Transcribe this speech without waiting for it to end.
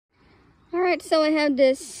Alright, so I have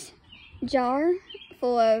this jar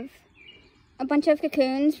full of a bunch of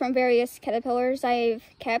cocoons from various caterpillars I've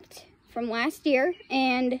kept from last year,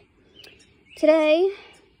 and today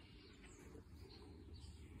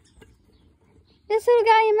this little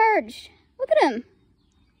guy emerged. Look at him.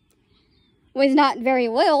 Well, he's not very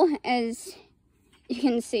little, as you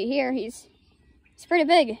can see here. He's pretty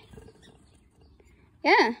big.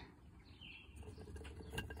 Yeah.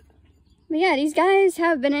 But yeah, these guys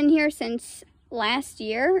have been in here since last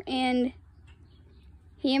year, and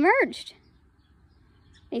he emerged.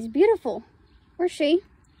 He's beautiful. Where's she?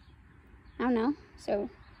 I don't know. So,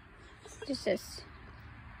 just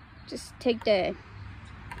take the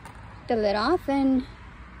lid off and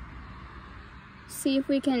see if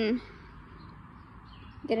we can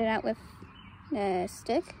get it out with the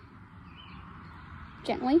stick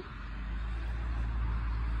gently.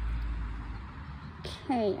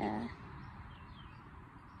 Okay,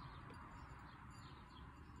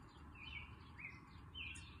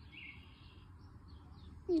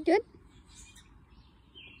 you good?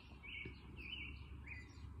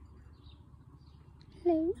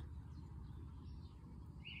 Hello?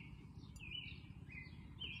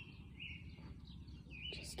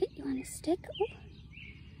 Just get you on the stick. Oh.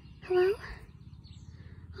 Hello?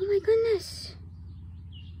 Oh my goodness.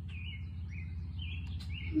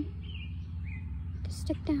 Put the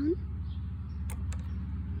stick down.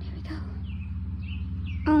 There we go.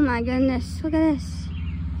 Oh my goodness. Look at this.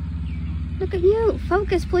 Look at you.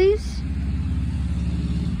 Focus, please.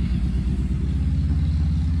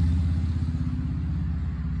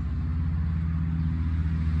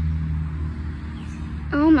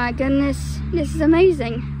 Oh my goodness. This is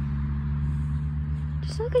amazing.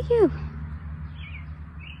 Just look at you.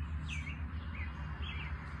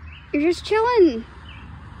 You're just chilling.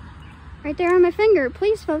 Right there on my finger.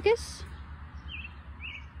 Please focus.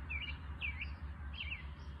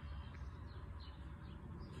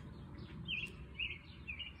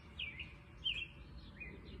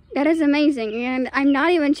 That is amazing, and I'm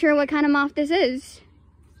not even sure what kind of moth this is.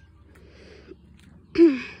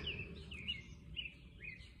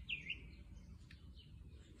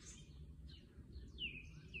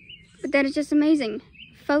 But that is just amazing.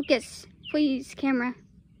 Focus, please, camera,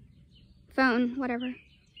 phone, whatever.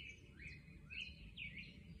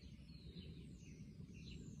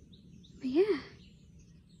 But yeah,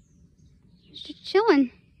 just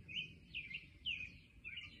chilling.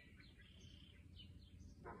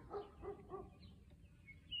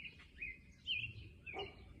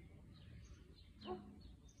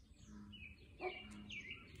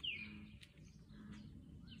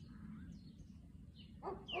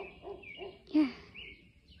 Yeah.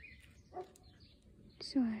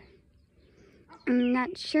 So, I'm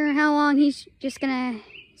not sure how long he's just gonna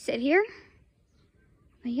sit here.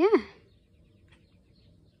 But yeah.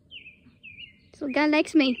 This little guy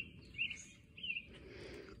likes me.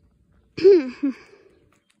 Let's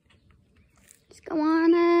go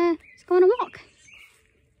on a walk.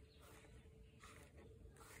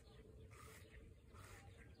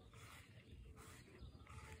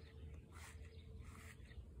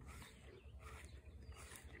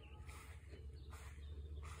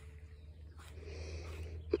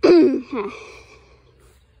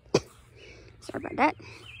 Sorry about that.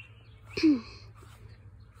 Yeah.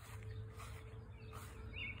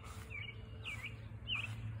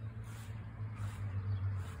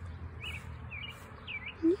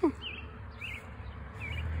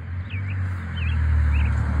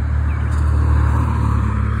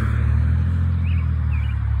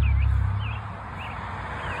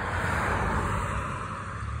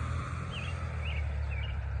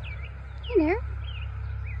 Hey there.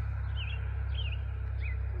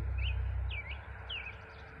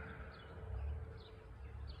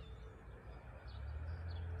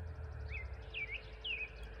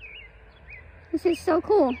 This is so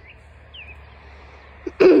cool.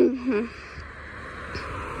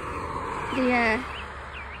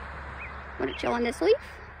 Want to chill on this leaf?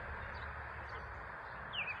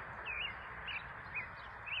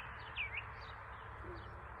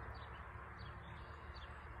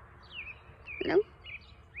 No?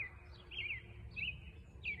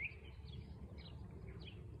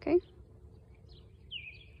 Okay.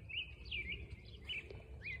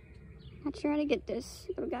 Not sure how to get this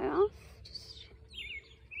little guy off. Just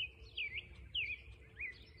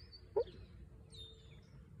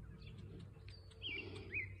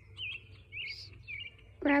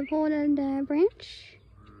grab hold of the branch.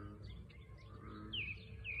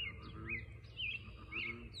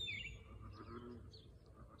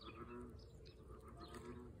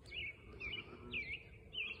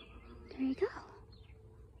 There you go.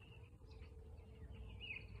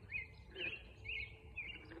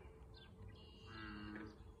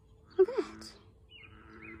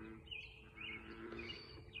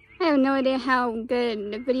 have no idea how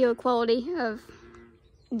good the video quality of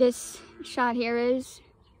this shot here is,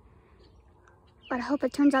 but I hope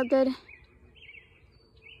it turns out good.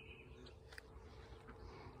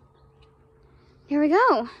 Here we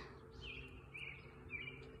go.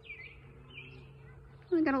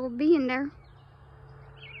 We got a little bee in there.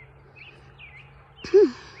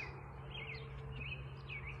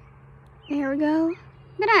 There we go.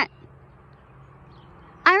 Look at that.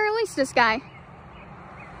 I released this guy.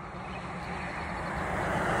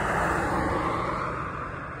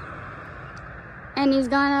 And he's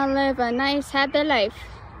gonna live a nice, happy life.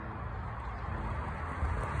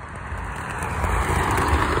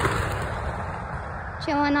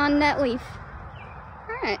 Chilling on that leaf.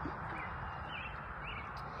 Alright.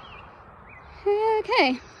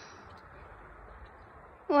 Okay.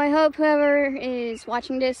 Well, I hope whoever is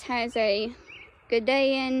watching this has a good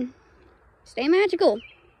day and stay magical.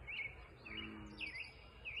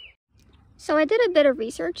 So I did a bit of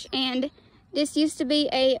research, and this used to be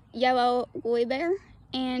a yellow woolly bear,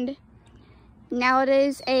 and now it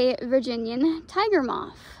is a Virginian tiger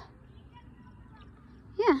moth.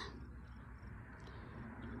 Yeah.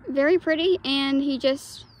 Very pretty, and he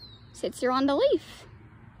just sits here on the leaf.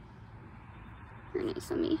 Very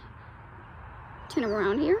nice. Let me turn him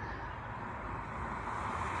around here.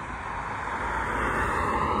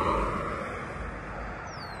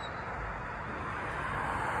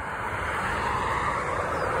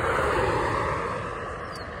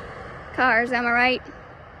 Cars, am I right?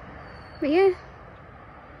 But yeah,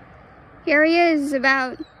 here he is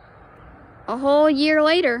about a whole year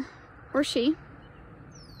later, or she.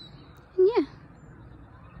 And yeah,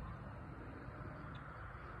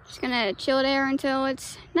 just gonna chill there until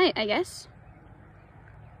it's night, I guess.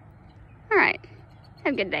 Alright,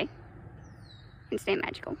 have a good day, and stay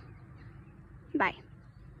magical. Bye.